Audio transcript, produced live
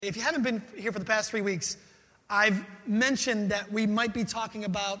If you haven't been here for the past 3 weeks, I've mentioned that we might be talking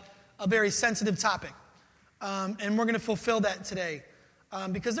about a very sensitive topic. And we're going to fulfill that today.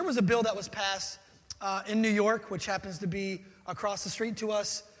 Because there was a bill that was passed in New York, which happens to be across the street to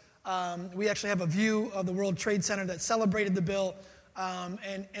us. We actually have a view of the World Trade Center that celebrated the bill.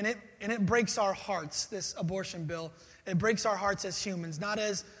 And it breaks our hearts, this abortion bill. It breaks our hearts as humans, not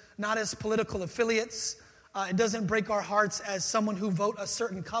as political affiliates. It doesn't break our hearts as someone who vote a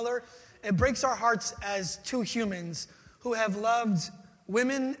certain color. It breaks our hearts as two humans who have loved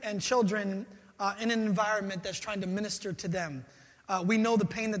women and children in an environment that's trying to minister to them. We know the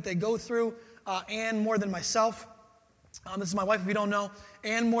pain that they go through. Anne, more than myself, this is my wife if you don't know,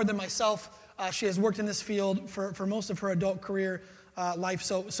 Anne, more than myself, she has worked in this field for most of her adult career life.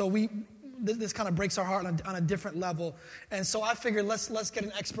 So this kind of breaks our heart on a different level. And so I figured let's get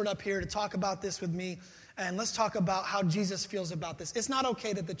an expert up here to talk about this with me. And let's talk about how Jesus feels about this. It's not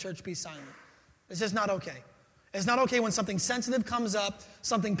okay that the church be silent. It's just not okay. It's not okay when something sensitive comes up,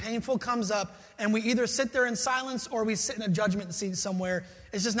 something painful comes up, and we either sit there in silence or we sit in a judgment seat somewhere.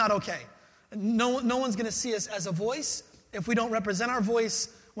 It's just not okay. No one's going to see us as a voice if we don't represent our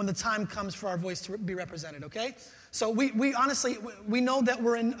voice when the time comes for our voice to be represented, okay? So we honestly, we know that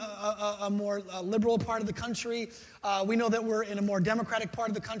we're in a more liberal part of the country. We know that we're in a more democratic part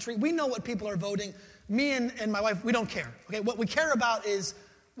of the country. We know what people are voting. Me and my wife, we don't care. Okay, what we care about is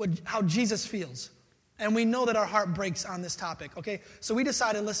how Jesus feels. And we know that our heart breaks on this topic, okay? So we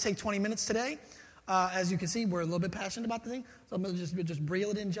decided let's take 20 minutes today. As you can see, we're a little bit passionate about the thing. So I'm going to just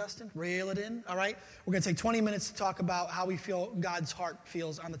reel it in, Justin. Reel it in, all right? We're going to take 20 minutes to talk about how we feel God's heart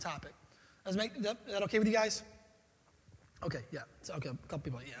feels on the topic. Is that okay with you guys? Okay, yeah. It's okay, a couple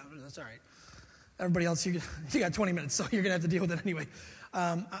people, yeah, that's all right. Everybody else, you got 20 minutes, so you're going to have to deal with it anyway.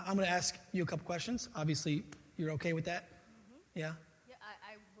 I'm going to ask you a couple questions. Obviously, you're okay with that? Mm-hmm. Yeah? Yeah,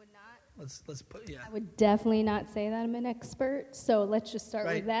 I would not. Let's put, yeah. I would definitely not say that I'm an expert, so let's just start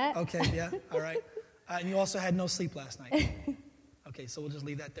with that. Okay, yeah, all right. And you also had no sleep last night. Okay, so we'll just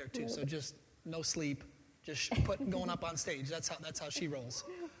leave that there too. So just no sleep, just going up on stage. That's how she rolls.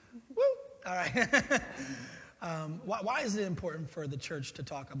 Woo! All right. Why is it important for the church to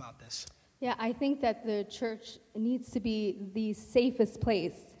talk about this? Yeah, I think that the church needs to be the safest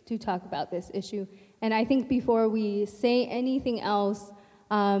place to talk about this issue. And I think before we say anything else,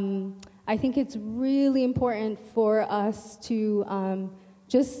 I think it's really important for us to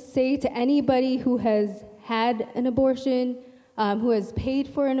just say to anybody who has had an abortion, who has paid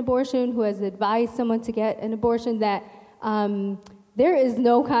for an abortion, who has advised someone to get an abortion, that there is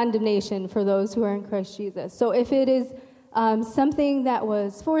no condemnation for those who are in Christ Jesus. So if it is something that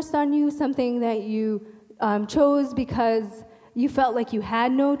was forced on you, something that you chose because you felt like you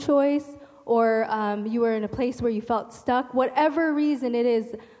had no choice, or you were in a place where you felt stuck, whatever reason it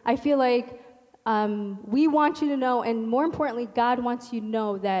is, I feel like we want you to know, and more importantly, God wants you to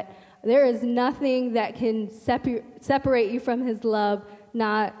know that there is nothing that can separate you from his love,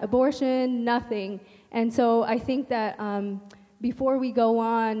 not abortion, nothing. And so I think that before we go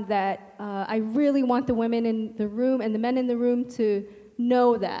on, that I really want the women in the room and the men in the room to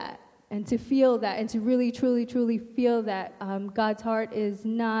know that and to feel that and to really, truly, truly feel that God's heart is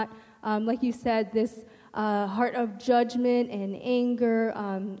not, like you said, this heart of judgment and anger.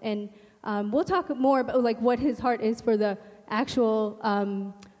 And we'll talk more about like what his heart is for the actual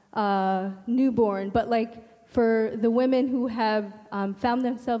newborn. But like for the women who have found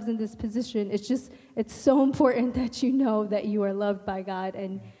themselves in this position, it's so important that you know that you are loved by God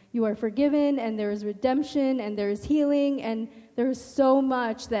and you are forgiven and there is redemption and there is healing and there is so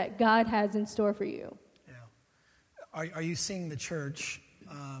much that God has in store for you. Yeah. Are you seeing the church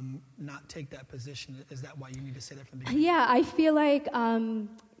not take that position? Is that why you need to say that from the beginning? Yeah, I feel like,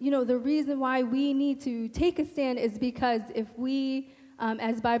 the reason why we need to take a stand is because if we,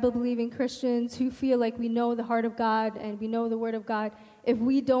 as Bible-believing Christians who feel like we know the heart of God and we know the Word of God, if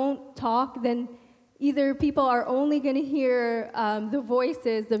we don't talk, then either people are only going to hear the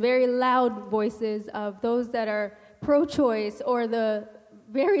voices, the very loud voices of those that are pro-choice, or the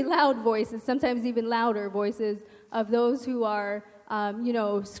very loud voices, sometimes even louder voices, of those who are,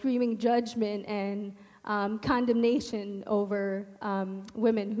 screaming judgment and condemnation over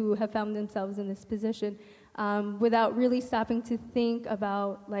women who have found themselves in this position without really stopping to think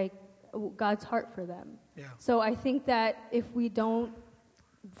about, like, God's heart for them. Yeah. So I think that if we don't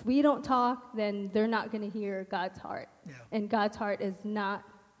talk, then they're not going to hear God's heart. Yeah. And God's heart is not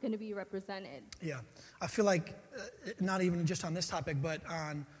going to be represented. Yeah. I feel like not even just on this topic, but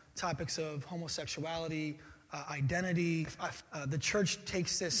on topics of homosexuality, identity, the church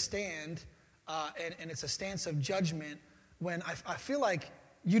takes this stand, and it's a stance of judgment when I feel like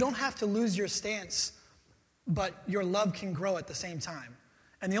you don't have to lose your stance, but your love can grow at the same time.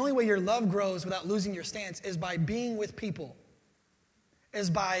 And the only way your love grows without losing your stance is by being with people, is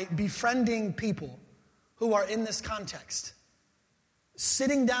by befriending people who are in this context.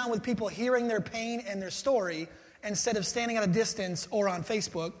 Sitting down with people, hearing their pain and their story, instead of standing at a distance or on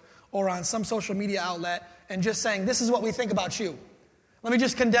Facebook or on some social media outlet and just saying, this is what we think about you. Let me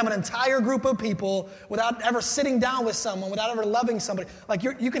just condemn an entire group of people without ever sitting down with someone, without ever loving somebody. Like,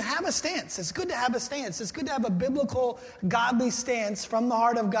 you can have a stance. It's good to have a stance. It's good to have a biblical, godly stance from the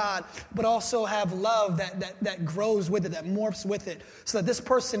heart of God, but also have love that grows with it, that morphs with it, so that this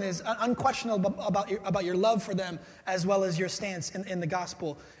person is unquestionable about your love for them, as well as your stance in the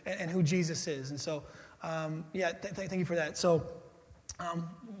gospel and who Jesus is. And so, thank you for that. So,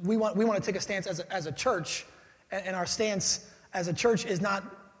 we want to take a stance as a church, and our stance as a church is not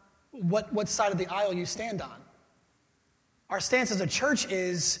what side of the aisle you stand on. Our stance as a church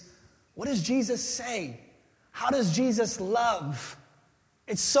is, what does Jesus say? How does Jesus love?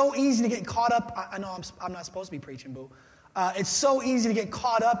 It's so easy to get caught up. I know I'm not supposed to be preaching, boo. It's so easy to get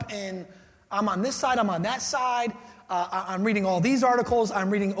caught up in, I'm on this side, I'm on that side. I'm reading all these articles. I'm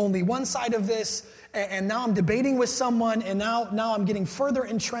reading only one side of this. And now I'm debating with someone. And now I'm getting further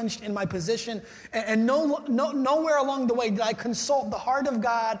entrenched in my position. And nowhere along the way did I consult the heart of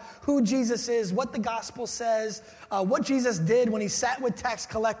God, who Jesus is, what the gospel says, what Jesus did when he sat with tax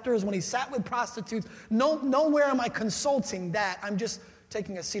collectors, when he sat with prostitutes. Nowhere am I consulting that. I'm just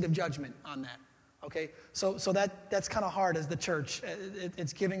taking a seat of judgment on that. Okay, so that's kind of hard as the church.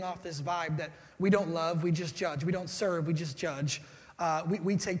 It's giving off this vibe that we don't love, we just judge. We don't serve, we just judge.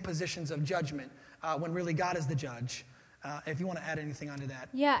 We take positions of judgment when really God is the judge. If you want to add anything onto that.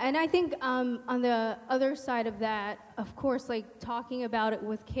 Yeah, and I think on the other side of that, of course, like talking about it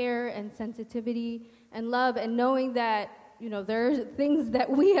with care and sensitivity and love, and knowing that, you know, there are things that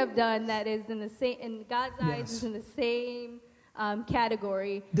we have done that is in the same, in God's eyes, is in the same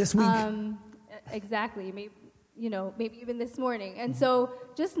category. This week. Exactly. Maybe even this morning. And so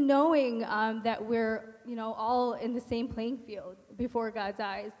just knowing that we're, all in the same playing field before God's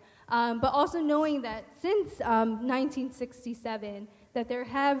eyes, but also knowing that since 1967, that there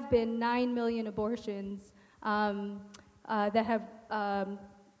have been 9 million abortions that have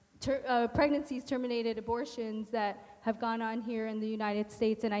pregnancies, terminated abortions that have gone on here in the United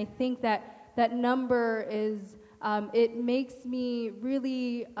States. And I think that number is, it makes me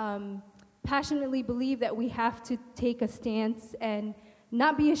really passionately believe that we have to take a stance and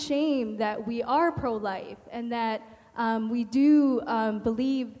not be ashamed that we are pro-life, and that we do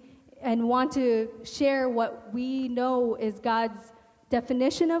believe and want to share what we know is God's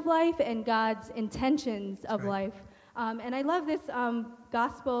definition of life and God's intentions of life. And I love this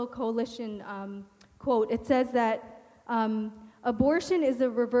Gospel Coalition quote. It says that abortion is a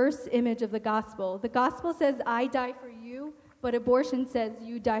reverse image of the gospel. The gospel says, I die for you, but abortion says,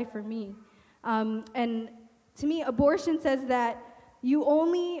 you die for me. And to me, abortion says that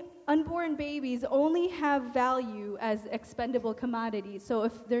unborn babies only have value as expendable commodities. So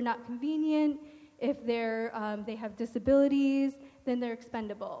if they're not convenient, if they have disabilities, then they're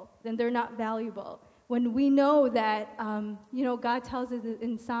expendable. Then they're not valuable. When we know that, God tells us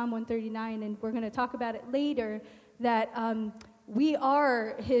in Psalm 139, and we're going to talk about it later, that we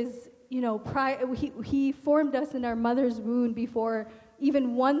are His, He formed us in our mother's womb before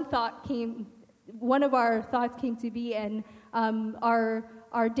even one of our thoughts came to be, and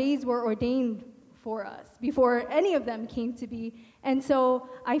our days were ordained for us before any of them came to be. And so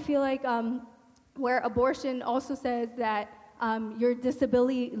I feel like where abortion also says that your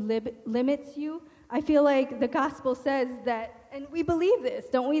disability limits you, I feel like the gospel says that, and we believe this,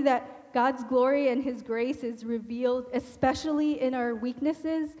 don't we, that God's glory and His grace is revealed, especially in our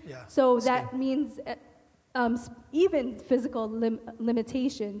weaknesses. Yeah, so that means even physical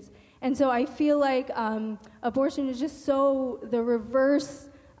limitations. And so I feel like abortion is just so the reverse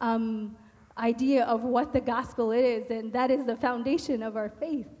idea of what the gospel is, and that is the foundation of our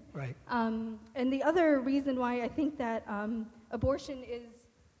faith. Right. And the other reason why I think that abortion is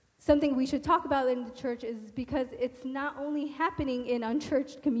something we should talk about in the church is because it's not only happening in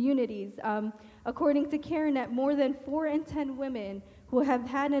unchurched communities. According to CareNet, more than 4 in 10 women who have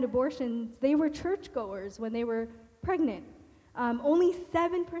had an abortion, they were churchgoers when they were pregnant. Only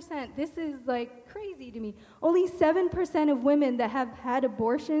 7%, this is like crazy to me, only 7% of women that have had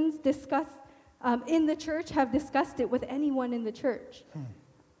abortions in the church have discussed it with anyone in the church.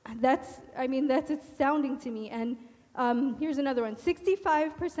 That's astounding to me. And here's another one.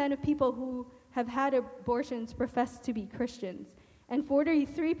 65% of people who have had abortions profess to be Christians. And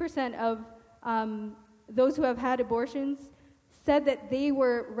 43% of those who have had abortions said that they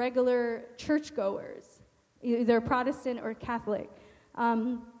were regular churchgoers, either Protestant or Catholic.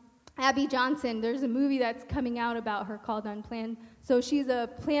 Abby Johnson, there's a movie that's coming out about her called Unplanned. So she's a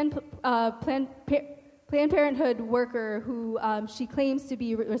Planned Parenthood worker who she claims to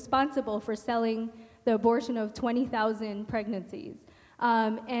be responsible for selling the abortion of 20,000 pregnancies.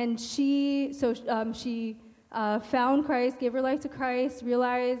 And she found Christ, gave her life to Christ,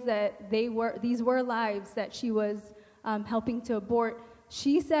 realized that these were lives that she was helping to abort.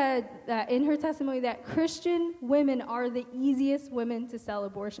 She said that in her testimony that Christian women are the easiest women to sell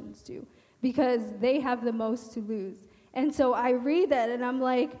abortions to because they have the most to lose. And so I read that and I'm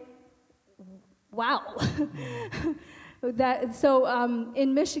like, wow.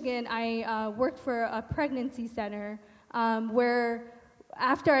 In Michigan, I worked for a pregnancy center where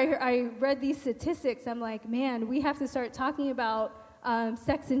after I read these statistics, I'm like, man, we have to start talking about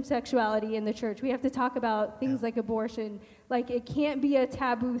sex and sexuality in the church. We have to talk about things like abortion. Like, it can't be a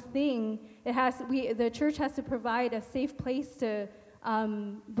taboo thing. The church has to provide a safe place to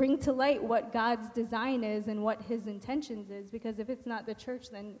bring to light what God's design is and what his intentions is, because if it's not the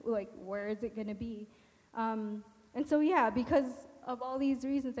church, then where is it going to be? And so, because of all these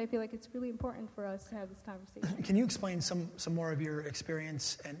reasons, I feel like it's really important for us to have this conversation. Can you explain some more of your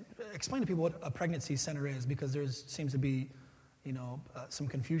experience and explain to people what a pregnancy center is, because there seems to be some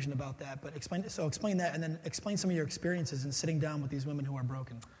confusion about that, but explain that, and then explain some of your experiences in sitting down with these women who are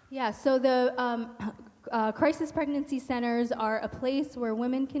broken. Yeah, so the crisis pregnancy centers are a place where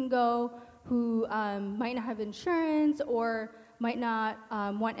women can go who might not have insurance or might not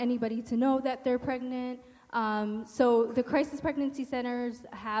want anybody to know that they're pregnant. So the crisis pregnancy centers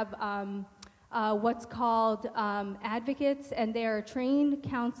have what's called advocates, and they are trained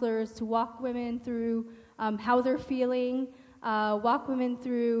counselors to walk women through how they're feeling, walk women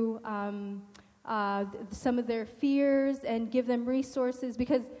through some of their fears, and give them resources,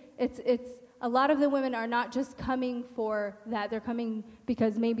 because it's a lot of the women are not just coming for that; they're coming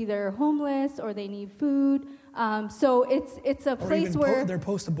because maybe they're homeless or they need food. So it's a place where they're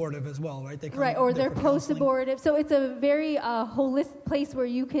post-abortive as well, right? They're post-abortive. So it's a very holistic place where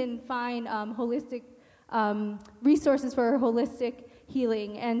you can find holistic resources for holistic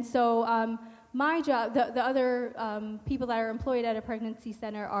healing. And so my job, the other people that are employed at a pregnancy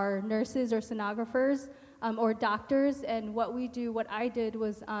center are nurses or sonographers or doctors. And what I did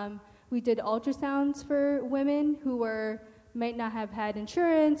was we did ultrasounds for women who might not have had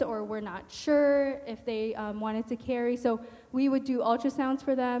insurance or were not sure if they wanted to carry. So we would do ultrasounds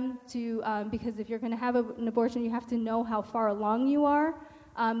for them because if you're going to have an abortion, you have to know how far along you are.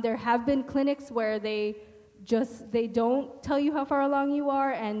 There have been clinics where they don't tell you how far along you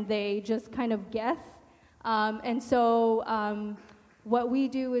are, and they just kind of guess. And so what we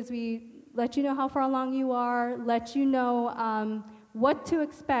do is we let you know how far along you are, let you know what to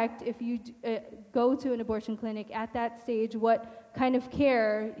expect if you go to an abortion clinic at that stage, what kind of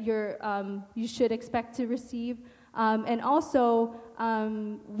care you should expect to receive. And also,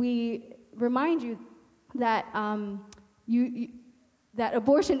 we remind you that that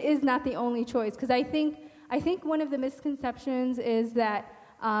abortion is not the only choice. Because I think one of the misconceptions is that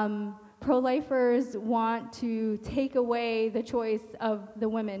pro-lifers want to take away the choice of the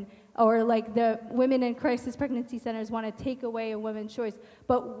women, or like the women in crisis pregnancy centers want to take away a woman's choice.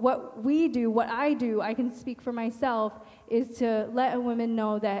 But what I do, I can speak for myself, is to let a woman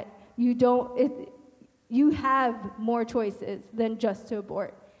know that you have more choices than just to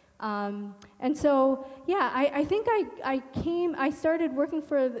abort. And so, I think I started working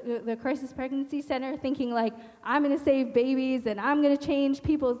for the Crisis Pregnancy Center thinking, like, I'm going to save babies and I'm going to change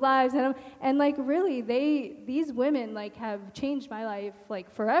people's lives. And like, really, these women, like, have changed my life, like,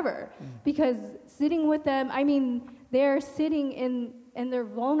 forever. Because sitting with them, I mean, they're sitting and they're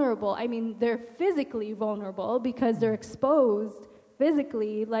vulnerable. I mean, they're physically vulnerable because they're exposed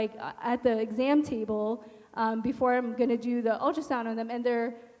physically, like, at the exam table before I'm going to do the ultrasound on them. And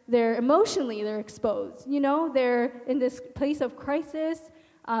they're emotionally, they're exposed. They're in this place of crisis.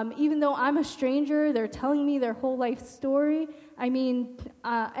 Even though I'm a stranger, they're telling me their whole life story. I mean,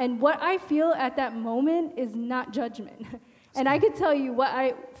 and what I feel at that moment is not judgment. And I could tell you what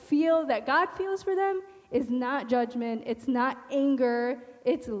I feel that God feels for them is not judgment. It's not anger.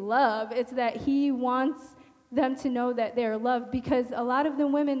 It's love. It's that he wants them to know that they're loved, because a lot of the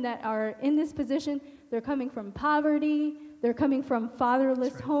women that are in this position, they're coming from poverty. They're coming from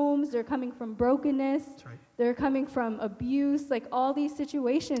fatherless homes. They're coming from brokenness. They're coming from abuse, like all these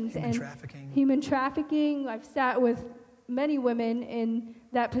situations. Human trafficking. I've sat with many women in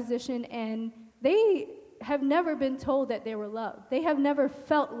that position, and they have never been told that they were loved. They have never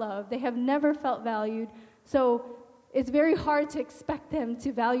felt loved. They have never felt valued. So it's very hard to expect them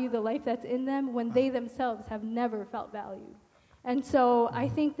to value the life that's in them when they themselves have never felt valued. And so I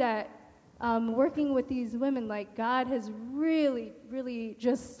think that working with these women, like, God has really, really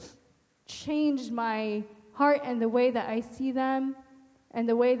just changed my heart and the way that I see them, and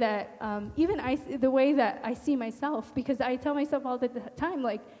the way that the way that I see myself, because I tell myself all the time,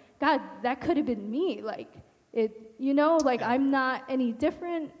 like, God, that could have been me, like, it, like, I'm not any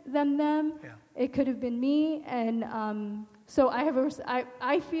different than them. Yeah. It could have been me, and so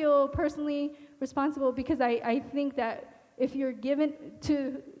I feel personally responsible, because I think that if you're given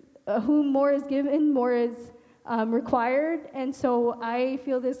to whom more is given, more is required, and so I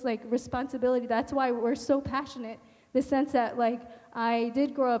feel this, like, responsibility. That's why we're so passionate, the sense that, like, I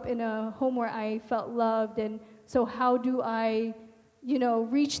did grow up in a home where I felt loved, and so how do I,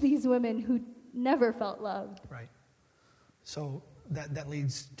 reach these women who never felt loved? Right. So that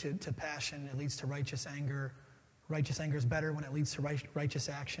leads to passion. It leads to righteous anger. Righteous anger is better when it leads to righteous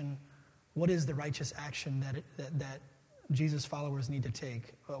action. What is the righteous action that Jesus followers need to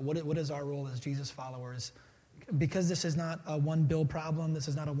take? What is our role as Jesus followers? Because this is not a one bill problem. This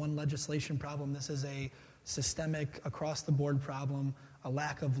is not a one legislation problem. This is a systemic, across-the-board problem, a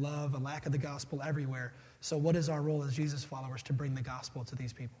lack of love, a lack of the gospel everywhere. So what is our role as Jesus followers to bring the gospel to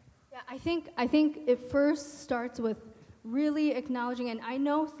these people? Yeah, I think it first starts with really acknowledging, and I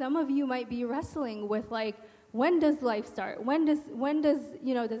know some of you might be wrestling with, like, when does life start? When does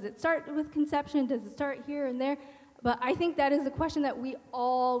does it start with conception? Does it start here and there? But I think that is a question that we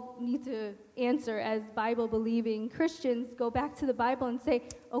all need to answer as Bible-believing Christians. Go back to the Bible and say,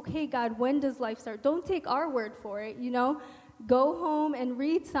 okay, God, when does life start? Don't take our word for it, Go home and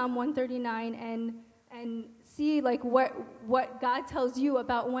read Psalm 139 and see, like, what God tells you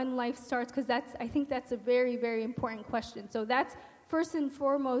about when life starts, because I think that's a very, very important question. So that's first and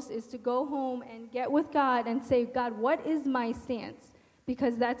foremost, is to go home and get with God and say, God, what is my stance?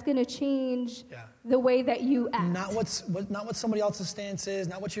 Because that's going to change the way that you act. Not what somebody else's stance is,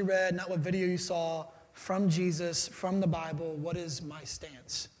 not what you read, not what video you saw, from Jesus, from the Bible. What is my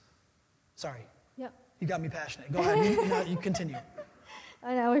stance? Sorry. Yep. You got me passionate. Go ahead. You continue.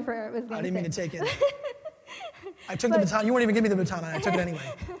 I know, I forgot what I was going to say. I didn't mean to take it. I took the baton. You wouldn't even give me the baton, and I took it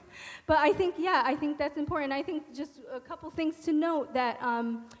anyway. But I think that's important. I think just a couple things to note that,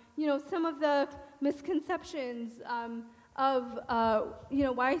 some of the misconceptions of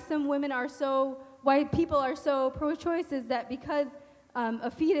why people are so pro-choice is that because a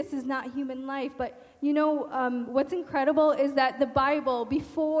fetus is not human life. But what's incredible is that the Bible,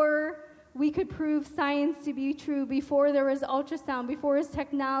 before we could prove science to be true, before there was ultrasound, before there was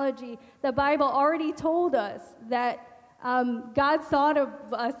technology, the Bible already told us that God thought of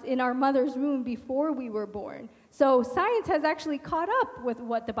us in our mother's womb before we were born. So science has actually caught up with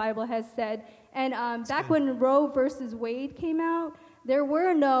what the Bible has said. And back when Roe versus Wade came out, there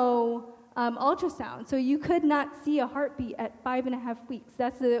were no ultrasound. So you could not see a heartbeat at 5.5 weeks.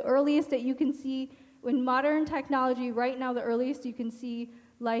 That's the earliest that you can see. In modern technology, right now, the earliest you can see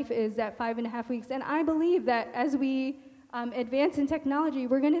life is at 5.5 weeks. And I believe that as we advance in technology,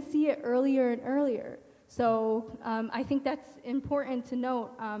 we're going to see it earlier and earlier. So I think that's important to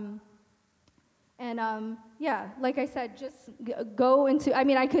note. Like I said, just go into,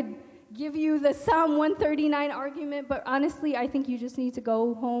 I could give you the Psalm 139 argument, but honestly, I think you just need to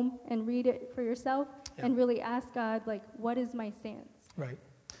go home and read it for yourself and really ask God, like, what is my stance? Right.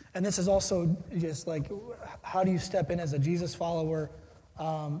 And this is also just like, how do you step in as a Jesus follower?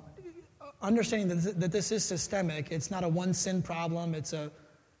 Understanding that this is systemic. It's not a one sin problem. It's a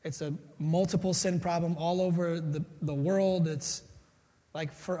multiple sin problem all over the world. It's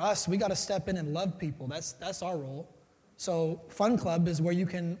like, for us, we got to step in and love people. That's our role. So Fun Club is where you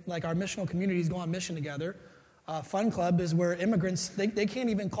can, like, our missional communities go on mission together. Fun Club is where immigrants, they can't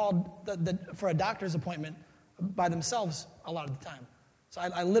even call for a doctor's appointment by themselves a lot of the time. So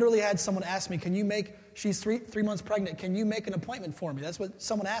I literally had someone ask me, she's three months pregnant, can you make an appointment for me? That's what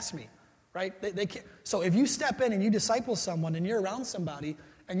someone asked me, right? They can't. So if you step in and you disciple someone and you're around somebody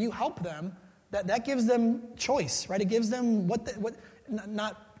and you help them, that gives them choice, right? It gives them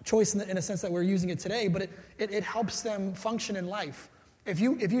not choice in a sense that we're using it today, but it helps them function in life. If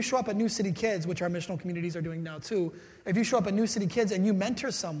you show up at New City Kids, which our missional communities are doing now too, if you show up at New City Kids and you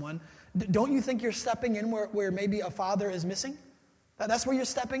mentor someone, don't you think you're stepping in where maybe a father is missing? That's where you're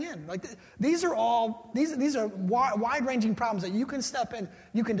stepping in. Like, these are wide-ranging problems that you can step in.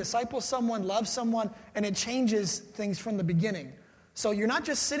 You can disciple someone, love someone, and it changes things from the beginning. So you're not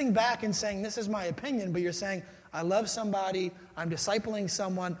just sitting back and saying, this is my opinion, but you're saying, I love somebody, I'm discipling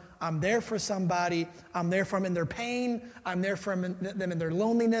someone, I'm there for somebody, I'm there for them in their pain, I'm there for them in their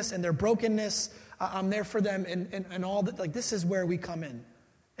loneliness and their brokenness, I'm there for them and all that. Like, this is where we come in.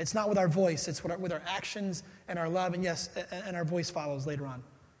 It's not with our voice, it's with our actions and our love, and yes, and our voice follows later on.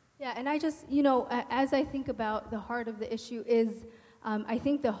 Yeah, and I just, as I think about the heart of the issue is, I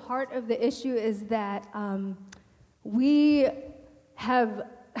think the heart of the issue is that we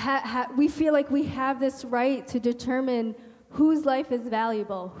we feel like we have this right to determine whose life is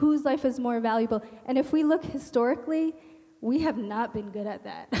valuable, whose life is more valuable. And if we look historically, we have not been good at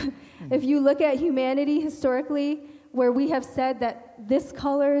that. If you look at humanity historically, where we have said that this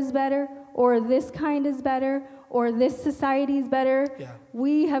color is better, or this kind is better, or this society is better,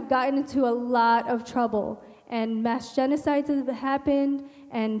 we have gotten into a lot of trouble. And mass genocides have happened,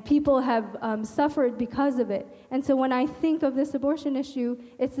 and people have suffered because of it. And so when I think of this abortion issue,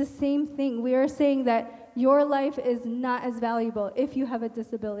 it's the same thing. We are saying that your life is not as valuable if you have a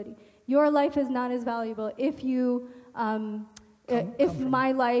disability. Your life is not as valuable if you, if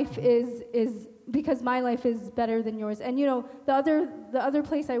my life is because my life is better than yours. And the other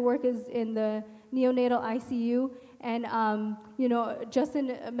place I work is in the neonatal ICU. And,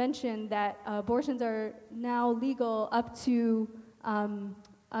 Justin mentioned that abortions are now legal up to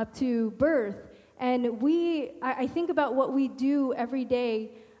birth. And I think about what we do every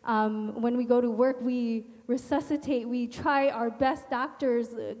day when we go to work. We resuscitate, we try our best. Doctors,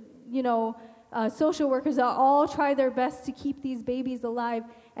 social workers all try their best to keep these babies alive.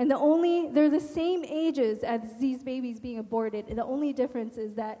 And they're the same ages as these babies being aborted. The only difference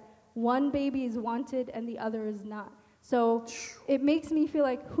is that one baby is wanted and the other is not. So it makes me feel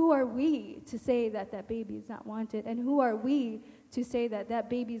like, who are we to say that that baby is not wanted? And who are we to say that that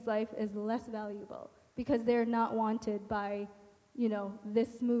baby's life is less valuable because they're not wanted by,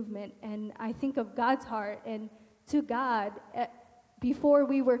 this movement? And I think of God's heart, and to God, before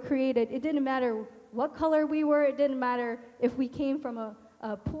we were created, it didn't matter what color we were. It didn't matter if we came from a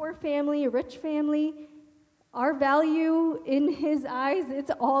poor family, a rich family. Our value in his eyes,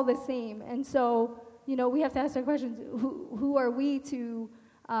 it's all the same. And so, we have to ask our questions. Who are we to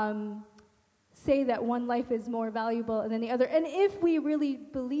say that one life is more valuable than the other? And if we really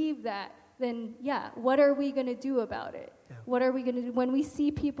believe that, then, what are we going to do about it? Yeah. What are we going to do when we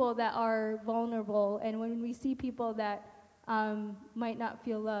see people that are vulnerable and when we see people that might not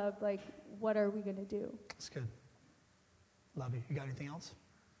feel loved? Like, what are we going to do? That's good. Love you. You got anything else?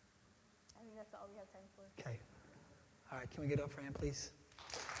 I think that's all we have time for. Okay. All right, can we get up for Ann, please?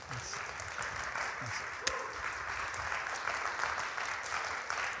 Thanks. Thanks.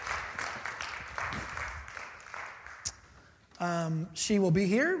 She will be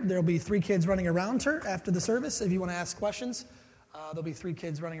here. There'll be 3 kids running around her after the service. If you want to ask questions, there'll be 3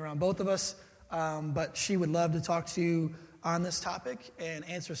 kids running around both of us. But she would love to talk to you on this topic and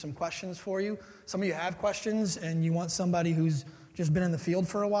answer some questions for you. Some of you have questions and you want somebody who's just been in the field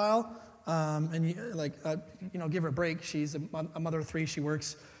for a while. And give her a break. She's a mother of 3. She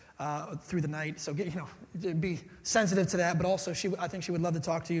works through the night, so be sensitive to that. But also, I think she would love to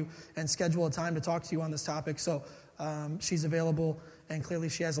talk to you and schedule a time to talk to you on this topic. So she's available, and clearly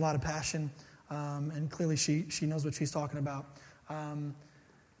she has a lot of passion, and clearly she knows what she's talking about. I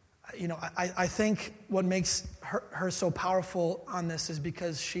think what makes her so powerful on this is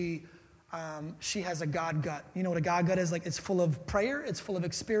because she has a God gut. You know what a God gut is? Like, it's full of prayer, it's full of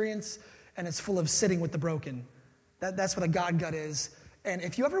experience, and it's full of sitting with the broken. That's what a God gut is. And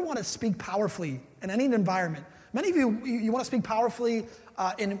if you ever want to speak powerfully in any environment, many of you want to speak powerfully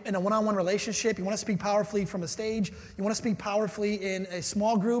in a one-on-one relationship. You want to speak powerfully from a stage. You want to speak powerfully in a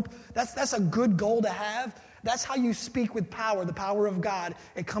small group. That's a good goal to have. That's how you speak with power, the power of God.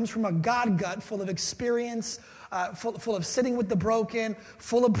 It comes from a God gut full of experience, full of sitting with the broken,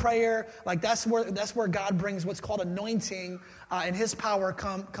 full of prayer. Like, that's where God brings what's called anointing, and his power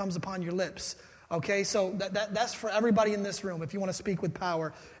comes upon your lips. Okay, so that's for everybody in this room if you want to speak with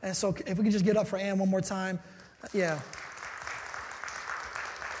power. And so if we could just get up for Ann one more time. Yeah.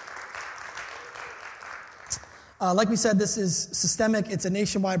 Like we said, this is systemic. It's a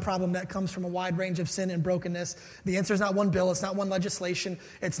nationwide problem that comes from a wide range of sin and brokenness. The answer is not one bill. It's not one legislation.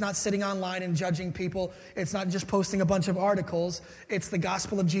 It's not sitting online and judging people. It's not just posting a bunch of articles. It's the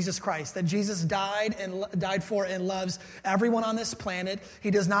gospel of Jesus Christ, that Jesus died for and loves everyone on this planet.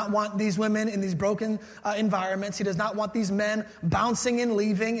 He does not want these women in these broken environments. He does not want these men bouncing and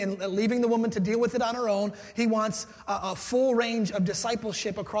leaving the woman to deal with it on her own. He wants a full range of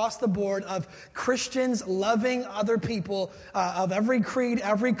discipleship across the board of Christians loving other people of every creed,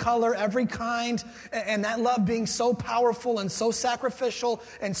 every color, every kind, and that love being so powerful and so sacrificial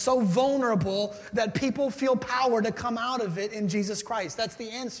and so vulnerable that people feel power to come out of it in Jesus Christ. That's the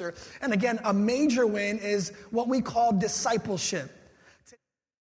answer. And again, a major win is what we call discipleship.